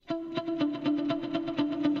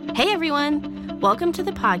Hey everyone! Welcome to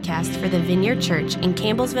the podcast for the Vineyard Church in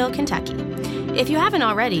Campbellsville, Kentucky. If you haven't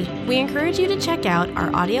already, we encourage you to check out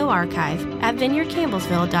our audio archive at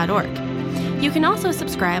vineyardcampbellsville.org. You can also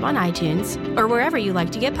subscribe on iTunes or wherever you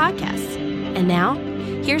like to get podcasts. And now,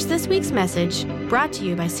 here's this week's message brought to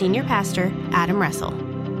you by Senior Pastor Adam Russell.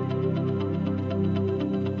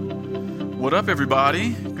 What up, everybody?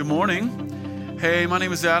 Good morning. Hey, my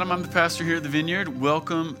name is Adam. I'm the pastor here at the Vineyard.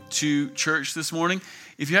 Welcome to church this morning.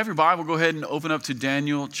 If you have your Bible, go ahead and open up to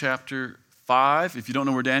Daniel chapter 5. If you don't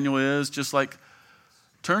know where Daniel is, just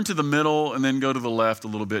turn to the middle and then go to the left a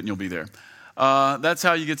little bit and you'll be there. That's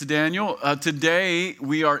how you get to Daniel. Today,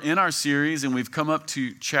 we are in our series and we've come up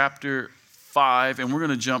to chapter 5 and we're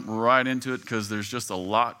going to jump right into it because there's just a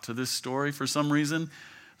lot to this story for some reason.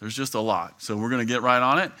 There's just a lot. So we're going to get right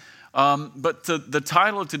on it. But the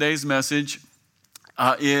title of today's message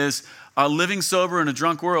is Living Sober in a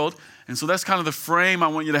Drunk World. And so that's kind of the frame I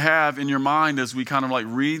want you to have in your mind as we kind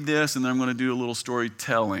of read this, and then I'm going to do a little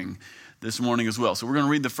storytelling this morning as well. So we're going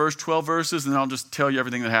to read the first 12 verses, and then I'll just tell you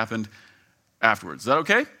everything that happened afterwards. Is that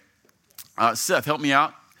okay? Seth, help me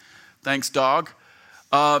out. Thanks, dog.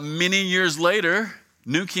 Many years later,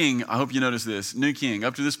 new king. I hope you notice this. New king.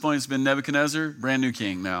 Up to this point, it's been Nebuchadnezzar, brand new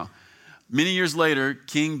king now. Many years later,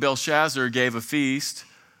 King Belshazzar gave a feast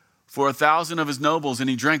for 1,000 of his nobles, and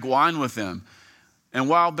he drank wine with them. And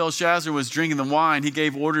while Belshazzar was drinking the wine, he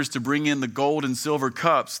gave orders to bring in the gold and silver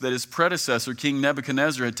cups that his predecessor, King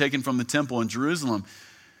Nebuchadnezzar, had taken from the temple in Jerusalem.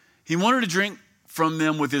 He wanted to drink from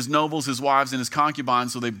them with his nobles, his wives, and his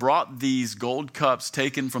concubines, so they brought these gold cups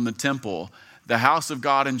taken from the temple, the house of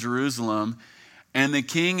God in Jerusalem, and the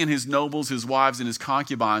king and his nobles, his wives, and his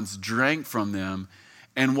concubines drank from them.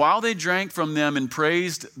 And while they drank from them and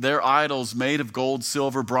praised their idols made of gold,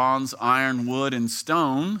 silver, bronze, iron, wood, and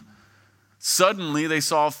stone, suddenly they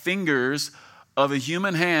saw fingers of a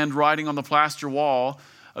human hand writing on the plaster wall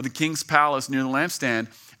of the king's palace near the lampstand.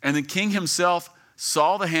 And the king himself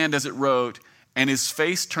saw the hand as it wrote, and his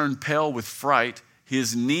face turned pale with fright.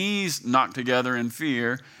 His knees knocked together in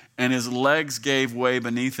fear, and his legs gave way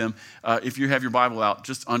beneath him. If you have your Bible out,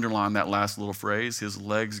 just underline that last little phrase. His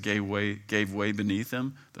legs gave way beneath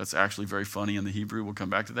him. That's actually very funny in the Hebrew. We'll come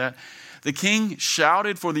back to that. The king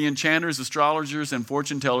shouted for the enchanters, astrologers, and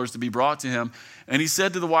fortune tellers to be brought to him. And he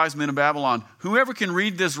said to the wise men of Babylon, "Whoever can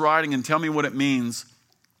read this writing and tell me what it means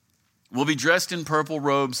will be dressed in purple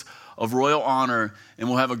robes of royal honor and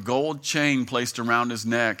will have a gold chain placed around his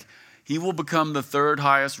neck. He will become the third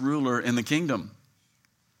highest ruler in the kingdom."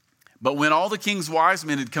 But when all the king's wise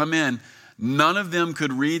men had come in, none of them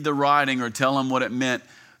could read the writing or tell him what it meant.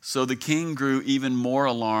 So the king grew even more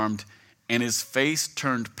alarmed, and his face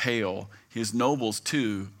turned pale. His nobles,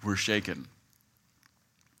 too, were shaken.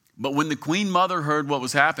 But when the queen mother heard what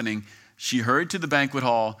was happening, she hurried to the banquet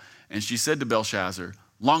hall, and she said to Belshazzar,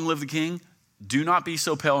 "Long live the king. Do not be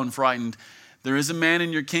so pale and frightened. There is a man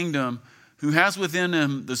in your kingdom who has within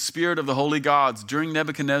him the spirit of the holy gods. During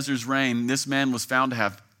Nebuchadnezzar's reign, this man was found to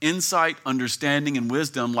have insight, understanding, and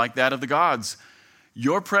wisdom like that of the gods.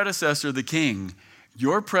 Your predecessor, King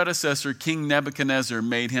Nebuchadnezzar,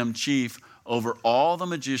 made him chief over all the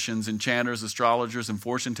magicians, enchanters, astrologers, and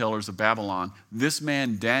fortune tellers of Babylon. This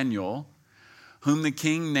man, Daniel, whom the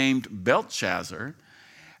king named Belteshazzar,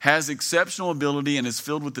 has exceptional ability and is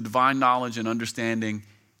filled with the divine knowledge and understanding.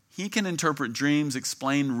 He can interpret dreams,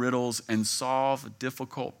 explain riddles, and solve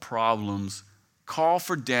difficult problems. Call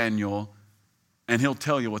for Daniel, and he'll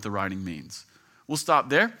tell you what the writing means." We'll stop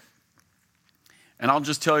there, and I'll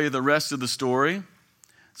just tell you the rest of the story.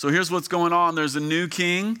 So here's what's going on. There's a new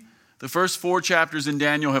king. The first 4 chapters in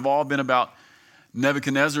Daniel have all been about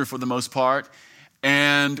Nebuchadnezzar for the most part,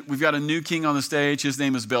 and we've got a new king on the stage. His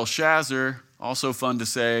name is Belshazzar, also fun to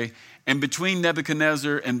say. And between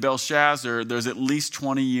Nebuchadnezzar and Belshazzar, there's at least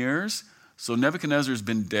 20 years. So Nebuchadnezzar's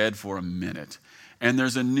been dead for a minute. And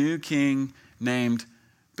there's a new king named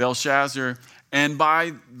Belshazzar. And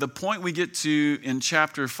by the point we get to in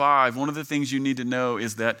chapter 5, one of the things you need to know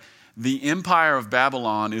is that the empire of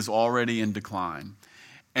Babylon is already in decline.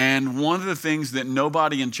 And one of the things that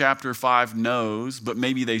nobody in chapter 5 knows, but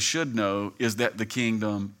maybe they should know, is that the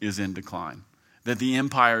kingdom is in decline. That the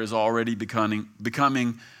empire is already coming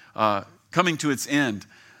to its end.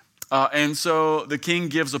 And so the king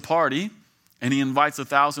gives a party, and he invites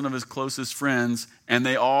 1,000 of his closest friends, and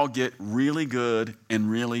they all get really good and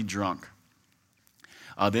really drunk.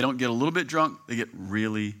 They don't get a little bit drunk, they get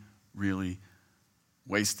really, really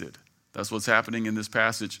wasted. That's what's happening in this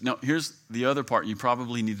passage. Now, here's the other part you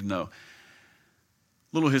probably need to know.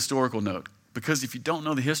 Little historical note, because if you don't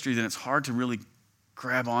know the history, then it's hard to really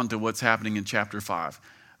grab onto what's happening in chapter 5.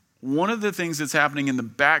 one of the things that's happening in the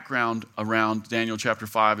background around Daniel chapter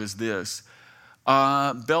 5 is this.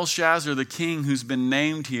 Belshazzar, the king who's been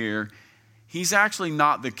named here, he's actually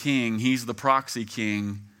not the king. He's the proxy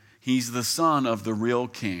king. He's the son of the real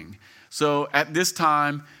king. So at this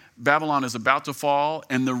time, Babylon is about to fall,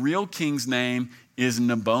 and the real king's name is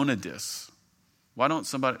Nabonidus. Why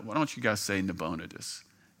don't you guys say Nabonidus?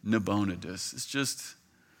 Nabonidus. It just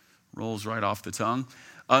rolls right off the tongue.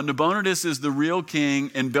 Nabonidus is the real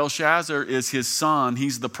king, and Belshazzar is his son.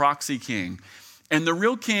 He's the proxy king. And the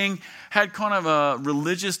real king had kind of a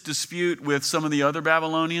religious dispute with some of the other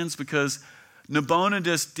Babylonians because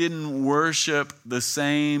Nabonidus didn't worship the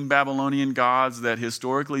same Babylonian gods that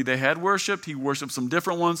historically they had worshiped. He worshiped some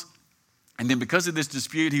different ones. And then because of this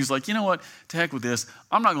dispute, he's like, you know what? To heck with this.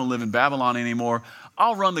 I'm not going to live in Babylon anymore.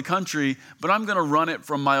 I'll run the country, but I'm going to run it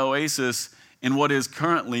from my oasis in what is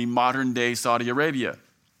currently modern-day Saudi Arabia.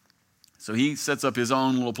 So he sets up his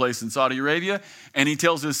own little place in Saudi Arabia, and he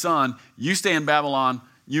tells his son, you stay in Babylon,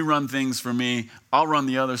 you run things for me. I'll run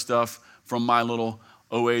the other stuff from my little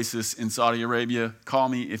oasis in Saudi Arabia. Call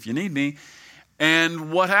me if you need me.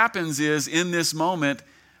 And what happens is, in this moment,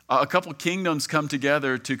 a couple kingdoms come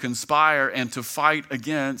together to conspire and to fight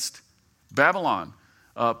against Babylon.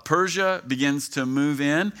 Persia begins to move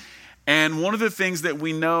in. And one of the things that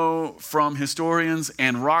we know from historians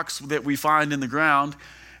and rocks that we find in the ground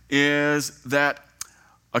is that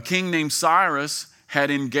a king named Cyrus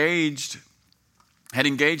had engaged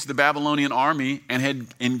the Babylonian army and had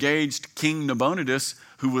engaged King Nabonidus,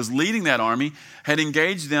 who was leading that army, had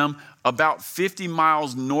engaged them about 50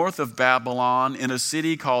 miles north of Babylon in a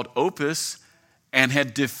city called Opis, and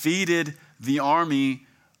had defeated the army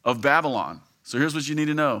of Babylon. So here's what you need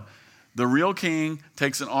to know. The real king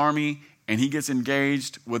takes an army and he gets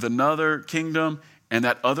engaged with another kingdom, and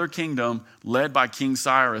that other kingdom, led by King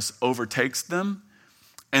Cyrus, overtakes them.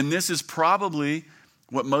 And this is probably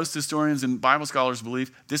what most historians and Bible scholars believe.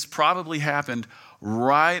 This probably happened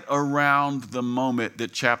right around the moment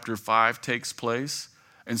that chapter 5 takes place.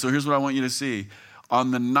 And so here's what I want you to see.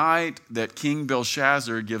 On the night that King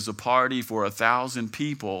Belshazzar gives a party for 1,000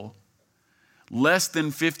 people, less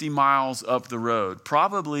than 50 miles up the road,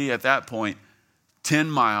 probably at that point 10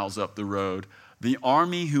 miles up the road, the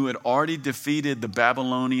army who had already defeated the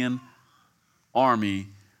Babylonian army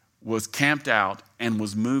was camped out and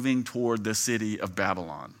was moving toward the city of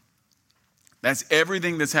Babylon. That's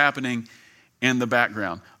everything that's happening in the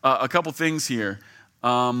background. A couple things here.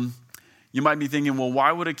 You might be thinking, well,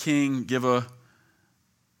 why would a king give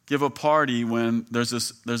a party when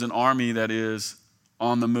there's an army that is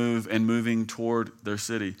on the move and moving toward their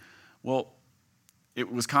city? Well,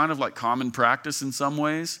 it was kind of like common practice in some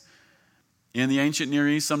ways. In the ancient Near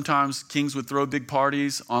East, sometimes kings would throw big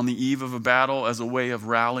parties on the eve of a battle as a way of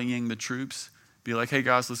rallying the troops. Be like, hey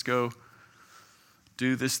guys, let's go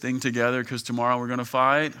do this thing together because tomorrow we're going to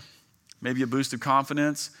fight. Maybe a boost of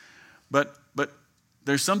confidence. But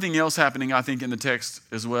there's something else happening, I think, in the text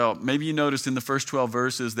as well. Maybe you noticed in the first 12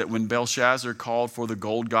 verses that when Belshazzar called for the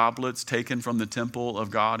gold goblets taken from the temple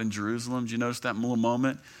of God in Jerusalem, did you notice that little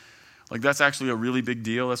moment? Like, that's actually a really big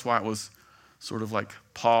deal. That's why it was sort of like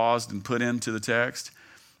paused and put into the text.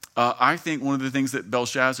 I think one of the things that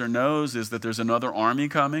Belshazzar knows is that there's another army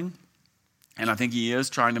coming. And I think he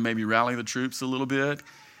is trying to maybe rally the troops a little bit.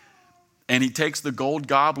 And he takes the gold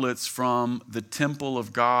goblets from the temple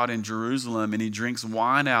of God in Jerusalem and he drinks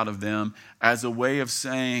wine out of them as a way of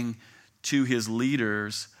saying to his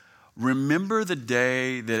leaders, remember the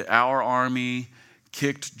day that our army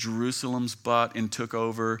kicked Jerusalem's butt and took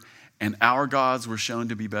over, and our gods were shown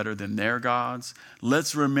to be better than their gods?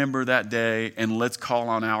 Let's remember that day and let's call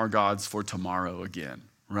on our gods for tomorrow again,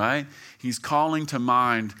 right? He's calling to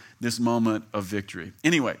mind this moment of victory.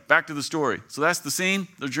 Anyway, back to the story. So that's the scene.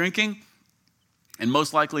 They're drinking. And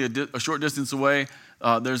most likely a short distance away,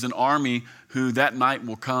 there's an army who that night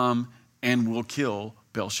will come and will kill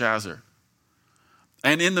Belshazzar.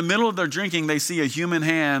 And in the middle of their drinking, they see a human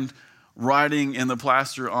hand writing in the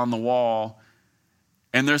plaster on the wall.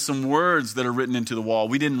 And there's some words that are written into the wall.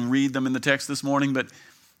 We didn't read them in the text this morning, but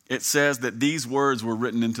it says that these words were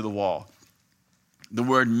written into the wall. The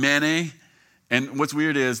word mene, and what's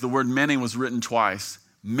weird is the word mene was written twice.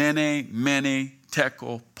 Mene,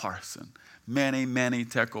 tekel, parsin. Mene,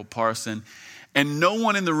 tekel, parsin. And no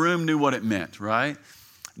one in the room knew what it meant, right?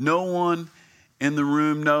 No one in the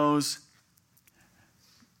room knows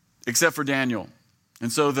except for Daniel.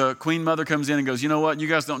 And so the queen mother comes in and goes, you know what? You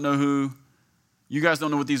guys don't know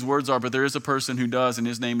what these words are, but there is a person who does, and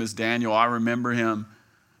his name is Daniel. I remember him.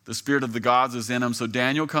 The spirit of the gods is in him. So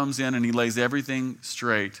Daniel comes in and he lays everything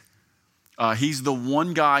straight. He's the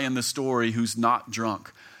one guy in the story who's not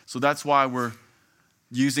drunk. So that's why we're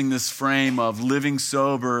using this frame of living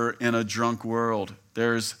sober in a drunk world.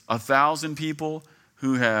 There's 1,000 people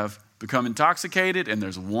who have become intoxicated, and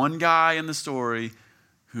there's one guy in the story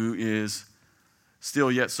who is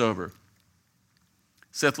still yet sober.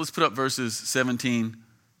 Seth, let's put up verses 17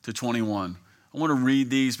 to 21. I want to read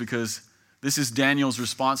these because this is Daniel's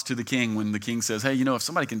response to the king when the king says, hey, if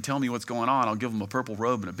somebody can tell me what's going on, I'll give them a purple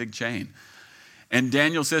robe and a big chain. And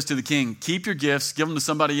Daniel says to the king, keep your gifts, give them to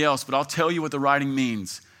somebody else, but I'll tell you what the writing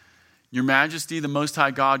means. Your majesty, the Most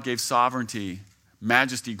High God, gave sovereignty,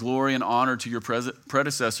 majesty, glory, and honor to your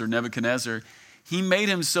predecessor, Nebuchadnezzar. He made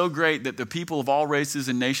him so great that the people of all races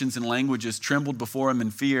and nations and languages trembled before him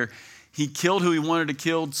in fear. He killed who he wanted to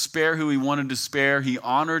kill, spare who he wanted to spare. He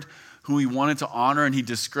honored who he wanted to honor, and he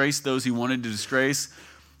disgraced those he wanted to disgrace.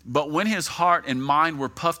 But when his heart and mind were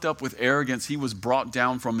puffed up with arrogance, he was brought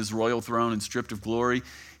down from his royal throne and stripped of glory.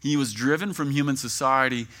 He was driven from human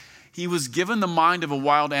society. He was given the mind of a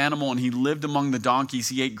wild animal, and he lived among the donkeys.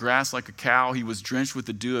 He ate grass like a cow. He was drenched with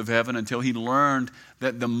the dew of heaven until he learned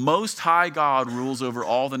that the Most High God rules over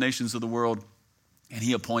all the nations of the world, and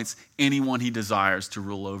he appoints anyone he desires to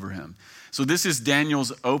rule over him. So this is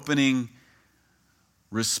Daniel's opening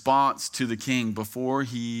response to the king before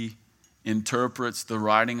he interprets the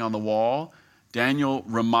writing on the wall. Daniel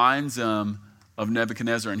reminds him of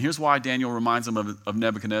Nebuchadnezzar. And here's why Daniel reminds him of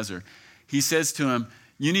Nebuchadnezzar. He says to him,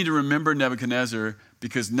 you need to remember Nebuchadnezzar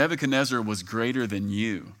because Nebuchadnezzar was greater than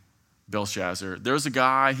you, Belshazzar. There's a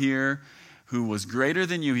guy here who was greater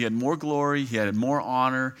than you. He had more glory. He had more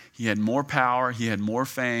honor. He had more power. He had more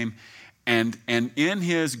fame. And in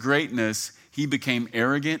his greatness, he became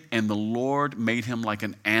arrogant, and the Lord made him like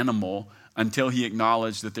an animal until he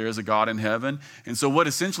acknowledged that there is a God in heaven. And so what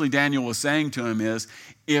essentially Daniel was saying to him is,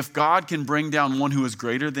 if God can bring down one who is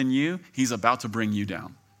greater than you, he's about to bring you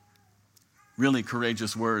down. Really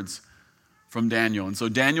courageous words from Daniel. And so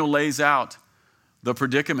Daniel lays out the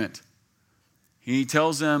predicament. He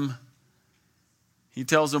tells him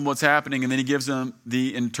what's happening, and then he gives him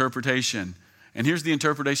the interpretation. And here's the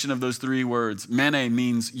interpretation of those three words. Mene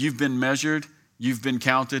means you've been measured, you've been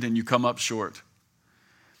counted, and you come up short.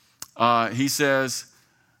 He says,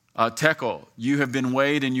 tekel, you have been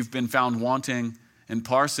weighed and you've been found wanting. And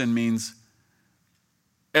parsin means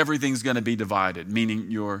everything's going to be divided, meaning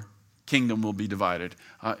your kingdom will be divided.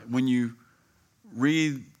 When you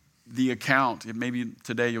read the account, maybe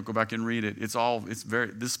today you'll go back and read it.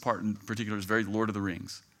 This part in particular is very Lord of the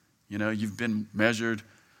Rings. You've been measured,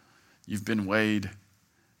 you've been weighed,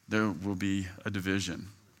 there will be a division.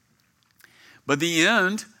 But the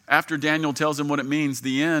end, after Daniel tells him what it means,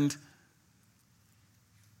 the end,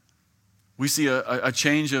 we see a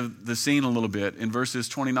change of the scene a little bit in verses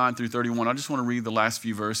 29 through 31. I just want to read the last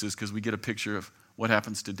few verses because we get a picture of what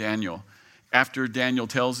happens to Daniel. After Daniel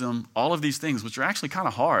tells him all of these things, which are actually kind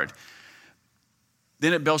of hard.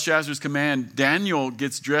 Then at Belshazzar's command, Daniel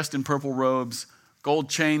gets dressed in purple robes. Gold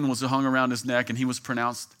chain was hung around his neck, and he was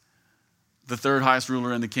pronounced the third highest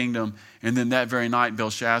ruler in the kingdom. And then that very night,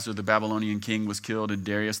 Belshazzar, the Babylonian king, was killed, and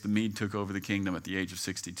Darius the Mede took over the kingdom at the age of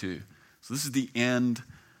 62. So this is the end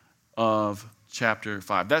of chapter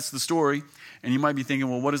 5. That's the story. And you might be thinking,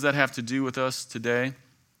 well, what does that have to do with us today?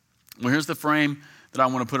 Well, here's the frame that I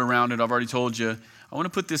want to put around it. I've already told you. I want to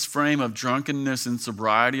put this frame of drunkenness and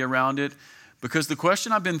sobriety around it because the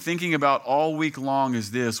question I've been thinking about all week long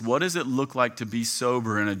is this: what does it look like to be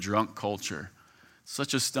sober in a drunk culture?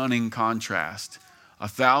 Such a stunning contrast.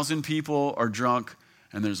 1,000 people are drunk,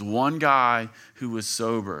 and there's one guy who is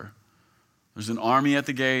sober. There's an army at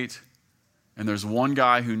the gate, and there's one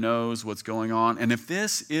guy who knows what's going on. And if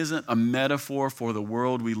this isn't a metaphor for the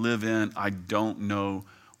world we live in, I don't know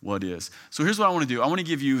what is. So here's what I want to do. I want to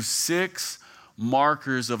give you 6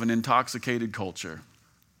 markers of an intoxicated culture.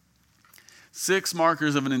 6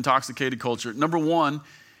 markers of an intoxicated culture. Number 1,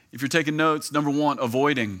 if you're taking notes, number 1,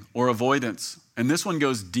 avoiding or avoidance. And this one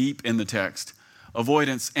goes deep in the text.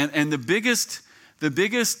 Avoidance. And the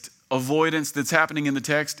biggest avoidance that's happening in the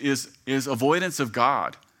text is avoidance of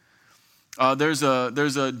God. There's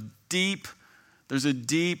a deep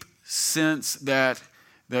sense that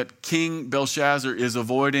King Belshazzar is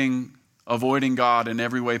avoiding God in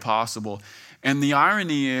every way possible. And the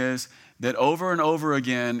irony is that over and over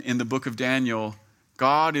again in the book of Daniel,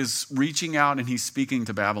 God is reaching out and he's speaking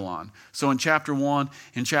to Babylon. So in chapter 1,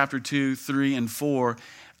 in chapter 2, 3, and 4,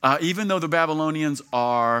 even though the Babylonians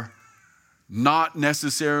are not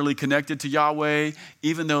necessarily connected to Yahweh,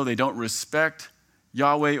 even though they don't respect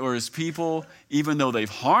Yahweh or his people. Even though they've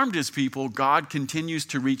harmed his people, God continues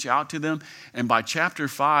to reach out to them. And by chapter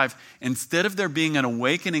 5, instead of there being an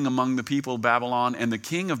awakening among the people of Babylon and the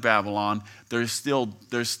king of Babylon, there's still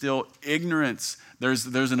ignorance. There's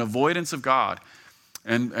an avoidance of God.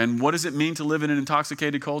 And what does it mean to live in an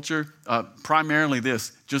intoxicated culture? Primarily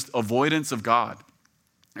this, just avoidance of God.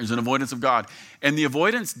 There's an avoidance of God. And the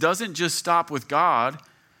avoidance doesn't just stop with God,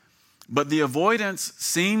 but the avoidance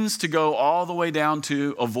seems to go all the way down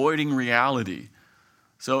to avoiding reality.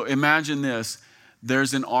 So imagine this.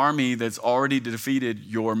 There's an army that's already defeated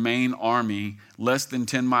your main army less than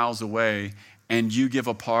 10 miles away, and you give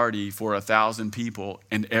a party for 1,000 people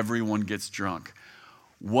and everyone gets drunk.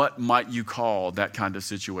 What might you call that kind of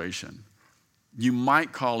situation? You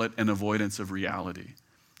might call it an avoidance of reality.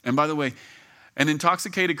 And by the way, an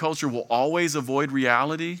intoxicated culture will always avoid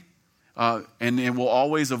reality. And it will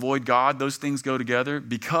always avoid God. Those things go together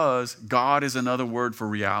because God is another word for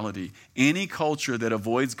reality. Any culture that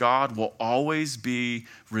avoids God will always be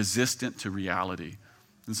resistant to reality.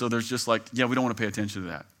 And so there's just like, we don't want to pay attention to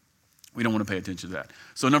that. We don't want to pay attention to that.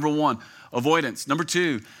 So number 1, avoidance. Number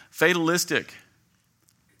 2, fatalistic.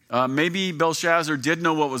 Maybe Belshazzar did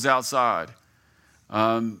know what was outside.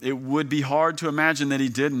 It would be hard to imagine that he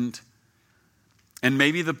didn't. And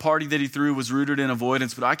maybe the party that he threw was rooted in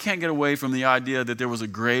avoidance, but I can't get away from the idea that there was a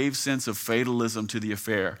grave sense of fatalism to the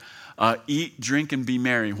affair. Eat, drink, and be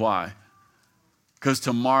merry. Why? Because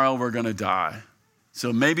tomorrow we're going to die.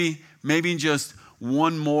 So maybe just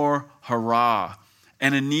one more hurrah.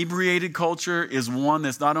 An inebriated culture is one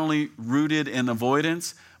that's not only rooted in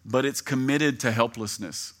avoidance, but it's committed to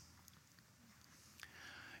helplessness.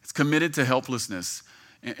 It's committed to helplessness.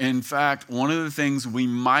 In fact, one of the things we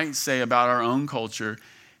might say about our own culture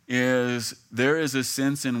is there is a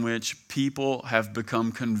sense in which people have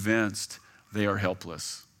become convinced they are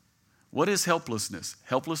helpless. What is helplessness?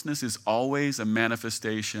 Helplessness is always a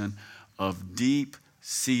manifestation of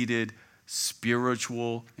deep-seated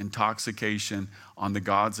spiritual intoxication on the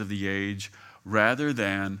gods of the age rather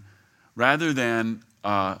than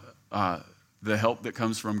the help that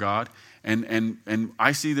comes from God. And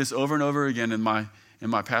I see this over and over again in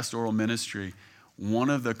my pastoral ministry. One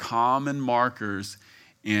of the common markers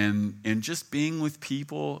in just being with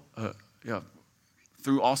people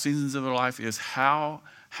through all seasons of their life is how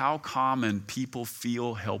common people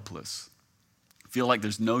feel helpless, feel like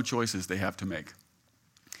there's no choices they have to make.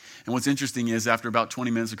 And what's interesting is after about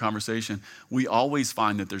 20 minutes of conversation, we always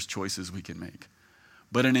find that there's choices we can make.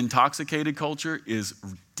 But an intoxicated culture is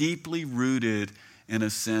deeply rooted in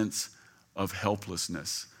a sense of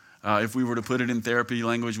helplessness. If we were to put it in therapy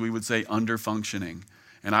language, we would say underfunctioning.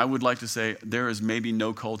 And I would like to say there is maybe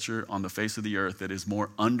no culture on the face of the earth that is more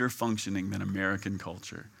underfunctioning than American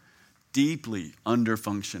culture. Deeply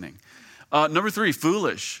underfunctioning. Number 3,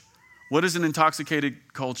 foolish. What is an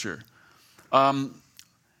intoxicated culture?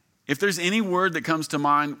 If there's any word that comes to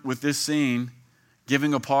mind with this scene,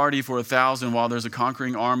 giving a party for 1,000 while there's a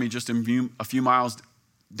conquering army just a few miles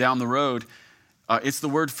down the road, it's the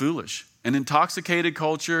word foolish. An intoxicated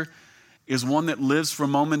culture is one that lives for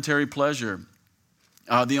momentary pleasure.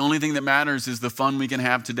 The only thing that matters is the fun we can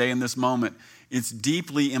have today in this moment. It's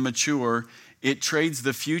deeply immature. It trades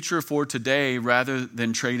the future for today rather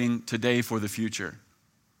than trading today for the future.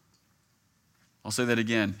 I'll say that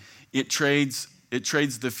again. It trades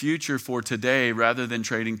the future for today rather than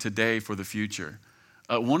trading today for the future.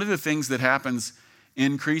 One of the things that happens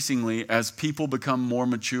increasingly as people become more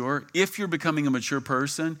mature, if you're becoming a mature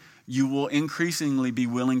person, you will increasingly be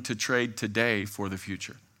willing to trade today for the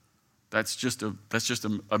future. That's just a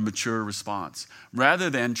mature response, rather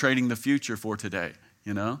than trading the future for today,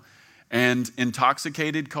 you know? And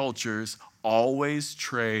intoxicated cultures always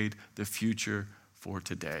trade the future for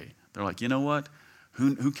today. They're like, you know what?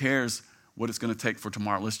 Who cares what it's going to take for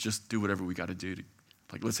tomorrow? Let's just do whatever we got to do.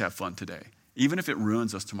 Let's have fun today. Even if it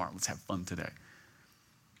ruins us tomorrow, let's have fun today.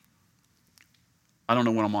 I don't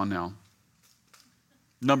know what I'm on now.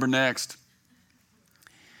 Number next.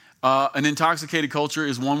 An intoxicated culture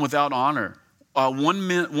is one without honor. One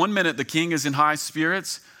minute the king is in high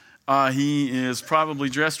spirits. He is probably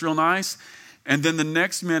dressed real nice. And then the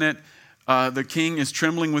next minute, the king is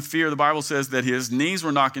trembling with fear. The Bible says that his knees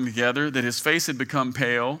were knocking together, that his face had become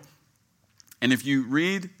pale. And if you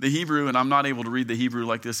read the Hebrew, and I'm not able to read the Hebrew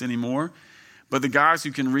like this anymore, but the guys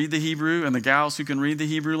who can read the Hebrew and the gals who can read the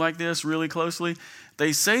Hebrew like this really closely,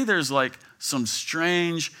 they say there's like some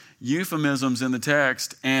strange euphemisms in the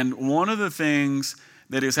text. And one of the things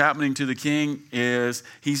that is happening to the king is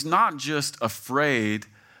he's not just afraid,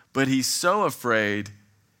 but he's so afraid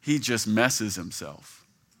he just messes himself.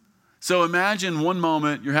 So imagine one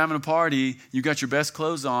moment you're having a party, you got your best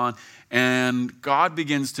clothes on, and God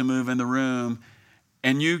begins to move in the room,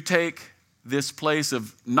 and you take this place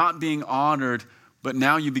of not being honored, but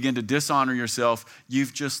now you begin to dishonor yourself.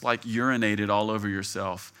 You've just like urinated all over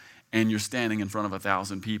yourself, and you're standing in front of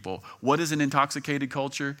 1,000 people. What is an intoxicated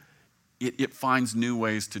culture? It finds new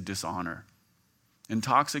ways to dishonor.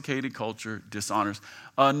 Intoxicated culture dishonors.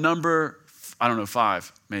 Number,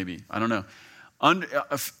 5, maybe. I don't know.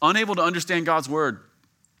 Unable to understand God's word.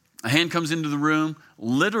 A hand comes into the room,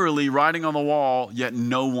 literally writing on the wall, yet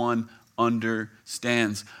no one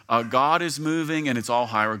understands. God is moving, and it's all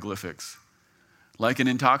hieroglyphics. Like an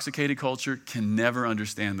intoxicated culture can never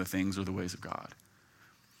understand the things or the ways of God.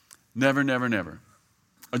 Never, never, never.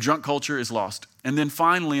 A drunk culture is lost. And then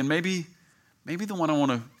finally, and maybe the one I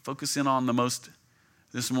want to focus in on the most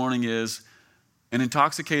this morning is an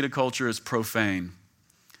intoxicated culture is profane.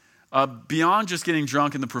 Beyond just getting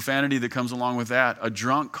drunk and the profanity that comes along with that, a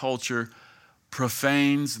drunk culture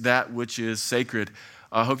profanes that which is sacred.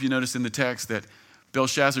 I hope you noticed in the text that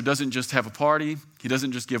Belshazzar doesn't just have a party. He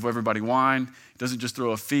doesn't just give everybody wine. He doesn't just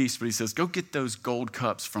throw a feast, but he says, go get those gold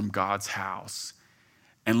cups from God's house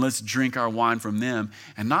and let's drink our wine from them.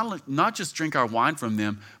 And not just drink our wine from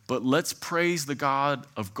them, but let's praise the God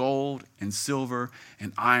of gold and silver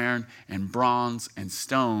and iron and bronze and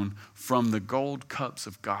stone from the gold cups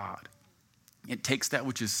of God. It takes that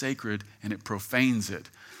which is sacred and it profanes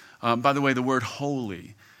it. By the way, the word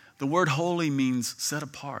holy means set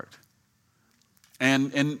apart.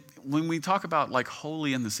 And when we talk about like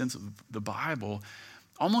holy in the sense of the Bible,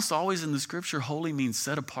 almost always in the scripture, holy means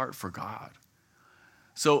set apart for God.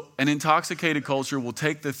 So an intoxicated culture will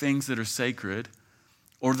take the things that are sacred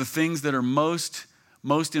or the things that are most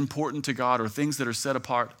important to God or things that are set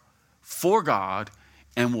apart for God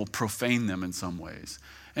and will profane them in some ways.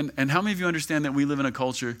 And how many of you understand that we live in a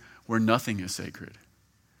culture where nothing is sacred?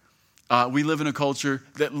 We live in a culture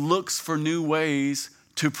that looks for new ways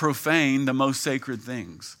to profane the most sacred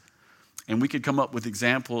things. And we could come up with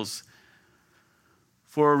examples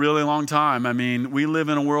for a really long time. I mean, we live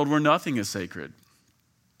in a world where nothing is sacred.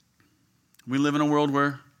 We live in a world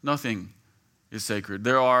where nothing is sacred.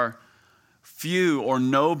 There are few or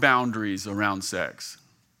no boundaries around sex.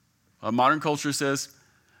 Modern culture says,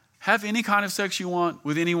 have any kind of sex you want,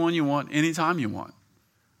 with anyone you want, anytime you want.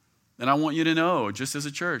 And I want you to know, just as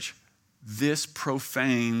a church, this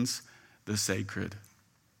profanes the sacred.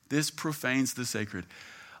 This profanes the sacred.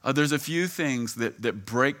 There's a few things that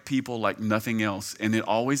break people like nothing else, and it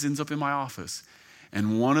always ends up in my office.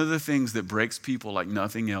 And one of the things that breaks people like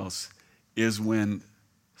nothing else is when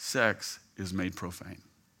sex is made profane.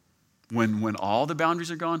 When all the boundaries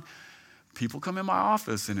are gone, people come in my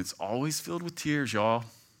office and it's always filled with tears, y'all.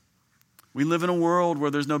 We live in a world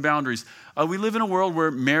where there's no boundaries. We live in a world where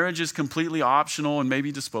marriage is completely optional and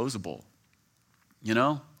maybe disposable. You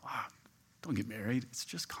know, don't get married. It's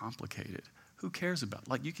just complicated. Who cares about it?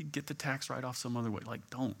 Like, you could get the tax write-off some other way. Like,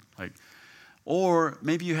 don't. Like, or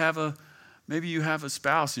maybe you have a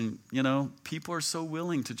spouse and, you know, people are so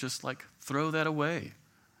willing to just like throw that away.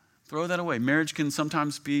 Throw that away. Marriage can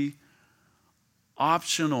sometimes be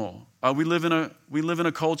optional. We live in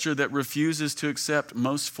a culture that refuses to accept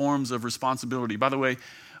most forms of responsibility. By the way,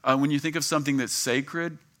 when you think of something that's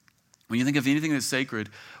sacred, when you think of anything that's sacred,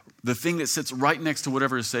 the thing that sits right next to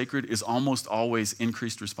whatever is sacred is almost always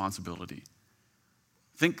increased responsibility.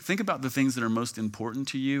 Think about the things that are most important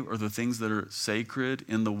to you or the things that are sacred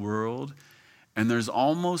in the world, and there's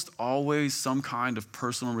almost always some kind of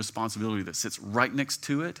personal responsibility that sits right next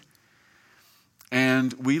to it.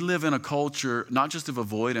 And we live in a culture, not just of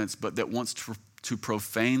avoidance, but that wants to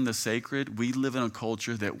profane the sacred. We live in a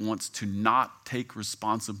culture that wants to not take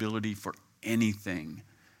responsibility for anything.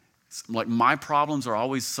 It's like, my problems are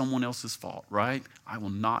always someone else's fault, right? I will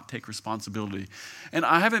not take responsibility. And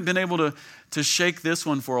I haven't been able to shake this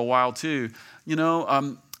one for a while too. You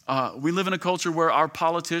know, we live in a culture where our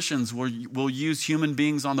politicians will use human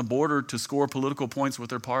beings on the border to score political points with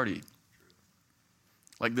their party.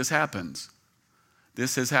 Like, this happens.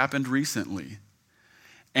 This has happened recently.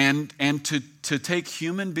 And to take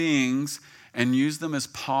human beings and use them as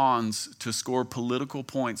pawns to score political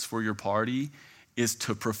points for your party is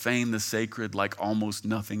to profane the sacred like almost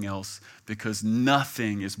nothing else, because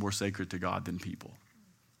nothing is more sacred to God than people.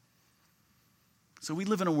 So we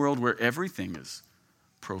live in a world where everything is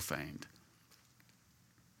profaned.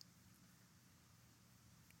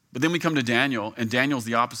 But then we come to Daniel, and Daniel's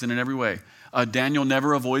the opposite in every way. Daniel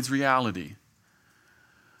never avoids reality.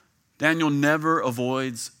 Daniel never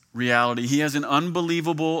avoids reality. He has an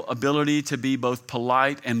unbelievable ability to be both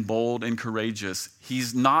polite and bold and courageous.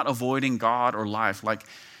 He's not avoiding God or life. Like,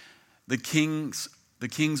 the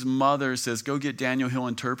king's mother says, go get Daniel, he'll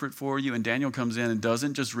interpret for you. And Daniel comes in and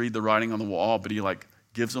doesn't just read the writing on the wall, but he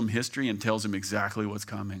gives him history and tells him exactly what's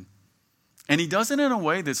coming. And he does it in a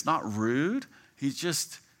way that's not rude. It's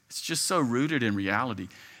just so rooted in reality.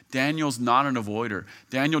 Daniel's not an avoider.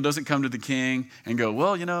 Daniel doesn't come to the king and go,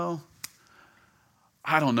 well,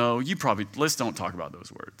 I don't know. Let's don't talk about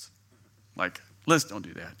those words. Let's don't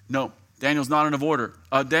do that. No, Daniel's not an avoider.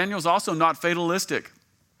 Daniel's also not fatalistic.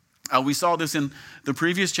 We saw this in the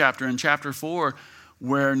previous chapter, in chapter 4,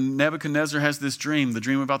 where Nebuchadnezzar has this dream, the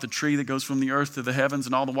dream about the tree that goes from the earth to the heavens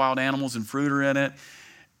and all the wild animals and fruit are in it.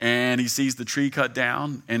 And he sees the tree cut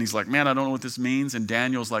down and he's like, man, I don't know what this means. And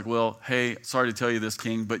Daniel's like, well, hey, sorry to tell you this,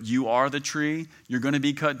 king, but you are the tree. You're going to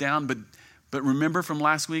be cut down. But remember from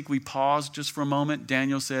last week, we paused just for a moment.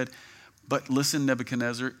 Daniel said, but listen,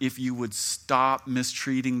 Nebuchadnezzar, if you would stop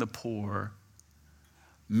mistreating the poor,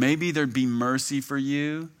 maybe there'd be mercy for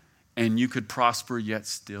you and you could prosper yet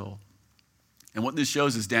still. And what this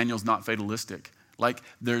shows is Daniel's not fatalistic.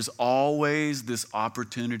 There's always this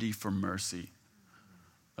opportunity for mercy.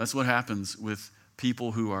 That's what happens with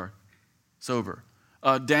people who are sober.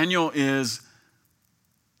 Daniel is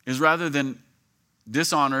rather than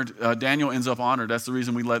dishonored, Daniel ends up honored. That's the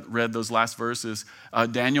reason we read those last verses.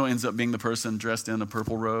 Daniel ends up being the person dressed in a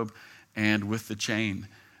purple robe and with the chain.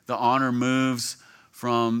 The honor moves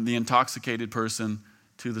from the intoxicated person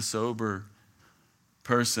to the sober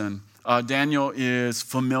person. Daniel is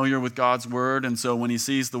familiar with God's word, and so when he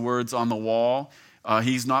sees the words on the wall,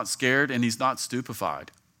 he's not scared and he's not stupefied.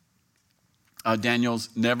 Daniel's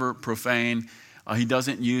never profane. He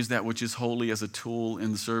doesn't use that which is holy as a tool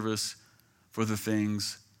in the service for the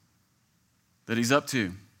things that he's up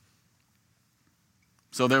to.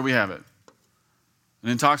 So there we have it. An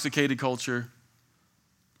intoxicated culture,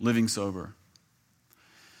 living sober.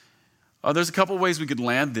 There's a couple ways we could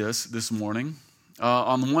land this morning.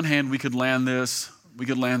 On the one hand, we could land this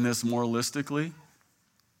moralistically.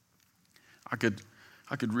 I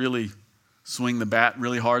could really swing the bat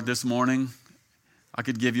really hard this morning. I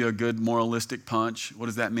could give you a good moralistic punch. What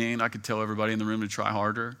does that mean? I could tell everybody in the room to try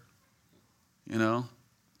harder.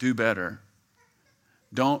 Do better.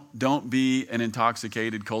 Don't be an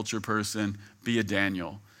intoxicated culture person. Be a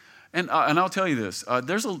Daniel. And I'll tell you this.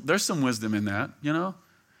 There's some wisdom in that.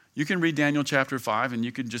 You can read Daniel chapter 5 and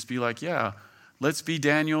you can just be like, yeah, let's be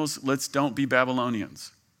Daniels. Let's don't be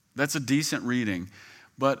Babylonians. That's a decent reading.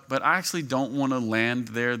 But I actually don't want to land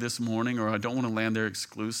there this morning, or I don't want to land there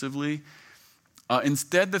exclusively.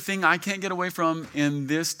 Instead, the thing I can't get away from in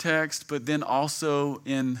this text, but then also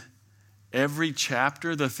in every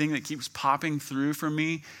chapter, the thing that keeps popping through for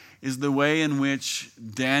me is the way in which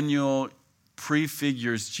Daniel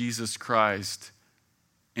prefigures Jesus Christ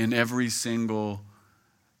in every single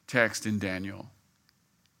text in Daniel.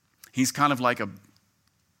 He's kind of like a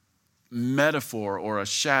metaphor or a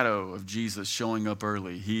shadow of Jesus showing up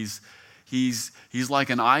early. He's like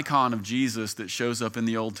an icon of Jesus that shows up in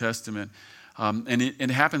the Old Testament. And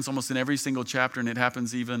it happens almost in every single chapter, and it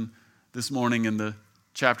happens even this morning in the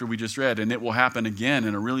chapter we just read. And it will happen again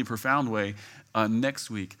in a really profound way next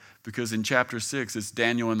week, because in chapter 6, it's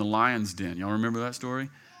Daniel in the lion's den. Y'all remember that story?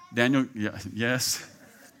 Daniel, yes.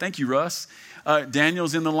 Thank you, Russ.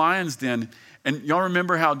 Daniel's in the lion's den. And y'all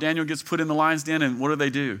remember how Daniel gets put in the lion's den, and what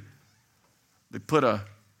do? They put a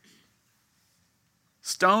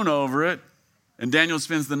stone over it, and Daniel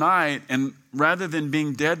spends the night, and rather than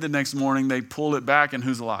being dead the next morning, they pull it back, and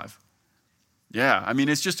who's alive? Yeah,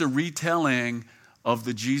 it's just a retelling of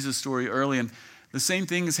the Jesus story early. And the same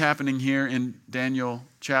thing is happening here in Daniel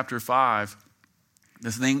chapter 5.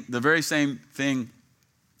 The very same thing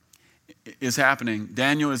is happening.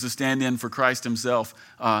 Daniel is a stand-in for Christ himself.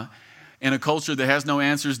 In a culture that has no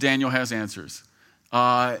answers, Daniel has answers.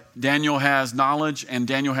 Daniel has knowledge, and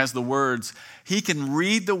Daniel has the words. He can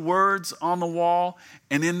read the words on the wall,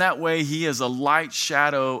 and in that way, he is a light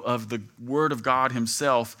shadow of the word of God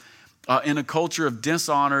himself. In a culture of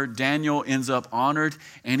dishonor, Daniel ends up honored,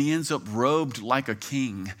 and he ends up robed like a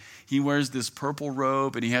king. He wears this purple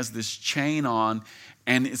robe, and he has this chain on,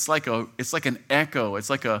 and it's like an echo. It's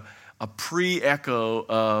like a pre-echo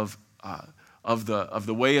of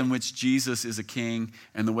the way in which Jesus is a king,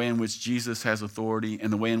 and the way in which Jesus has authority,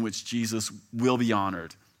 and the way in which Jesus will be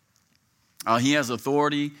honored. He has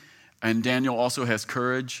authority, and Daniel also has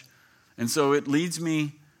courage. And so it leads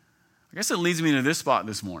me to this spot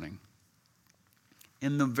this morning.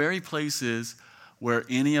 In the very places where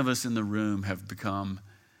any of us in the room have become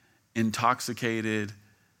intoxicated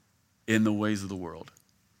in the ways of the world,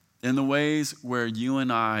 in the ways where you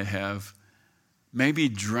and I have maybe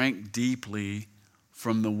drank deeply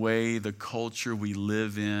from the way the culture we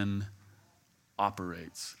live in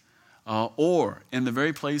operates. Or in the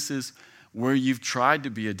very places where you've tried to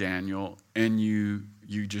be a Daniel and you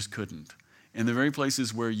just couldn't. In the very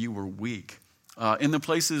places where you were weak. In the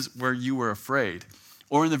places where you were afraid.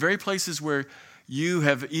 Or in the very places where you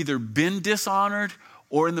have either been dishonored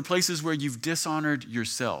or in the places where you've dishonored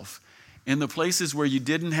yourself. In the places where you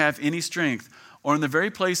didn't have any strength. Or in the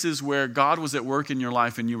very places where God was at work in your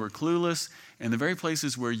life and you were clueless. In the very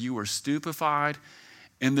places where you were stupefied.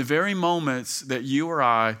 In the very moments that you or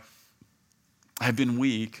I have been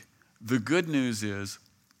weak, the good news is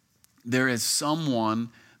there is someone,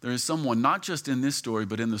 not just in this story,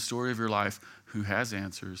 but in the story of your life, who has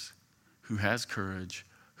answers, who has courage,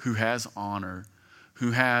 who has honor,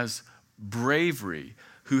 who has bravery,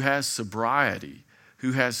 who has sobriety,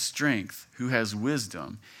 who has strength, who has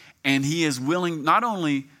wisdom. And he is willing not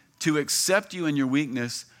only to accept you in your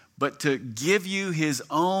weakness, but to give you his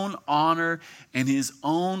own honor and his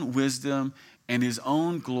own wisdom and his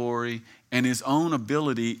own glory and his own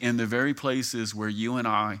ability in the very places where you and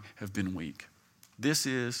I have been weak. This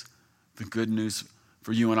is the good news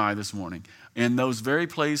for you and I this morning. In those very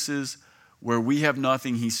places where we have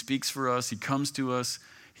nothing, he speaks for us, he comes to us,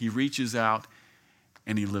 he reaches out,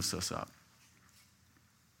 and he lifts us up.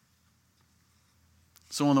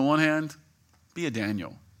 So on the one hand, be a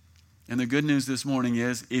Daniel. And the good news this morning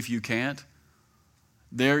is, if you can't,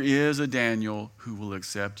 there is a Daniel who will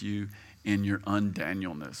accept you in your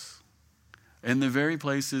undanielness. In the very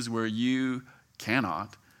places where you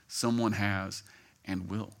cannot, someone has and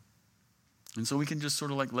will. And so we can just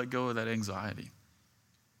sort of like let go of that anxiety.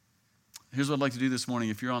 Here's what I'd like to do this morning.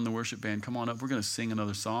 If you're on the worship band, come on up. We're going to sing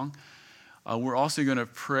another song. We're also going to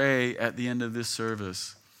pray at the end of this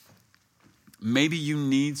service. Maybe you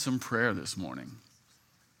need some prayer this morning.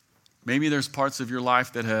 Maybe there's parts of your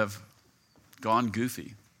life that have gone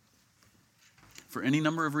goofy for any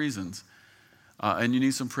number of reasons. And you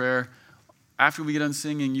need some prayer. After we get done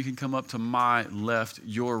singing, you can come up to my left,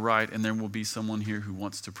 your right, and there will be someone here who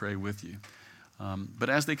wants to pray with you. But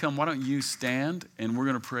as they come, why don't you stand, and we're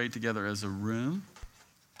going to pray together as a room.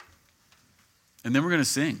 And then we're going to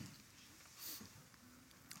sing.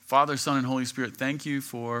 Father, Son, and Holy Spirit, thank you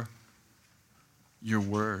for your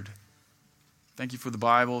word. Thank you for the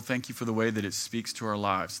Bible. Thank you for the way that it speaks to our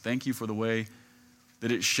lives. Thank you for the way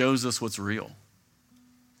that it shows us what's real.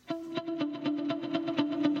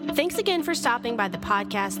 Thanks again for stopping by the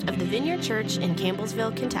podcast of the Vineyard Church in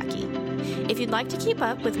Campbellsville, Kentucky. If you'd like to keep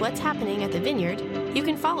up with what's happening at the Vineyard, you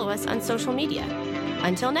can follow us on social media.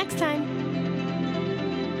 Until next time.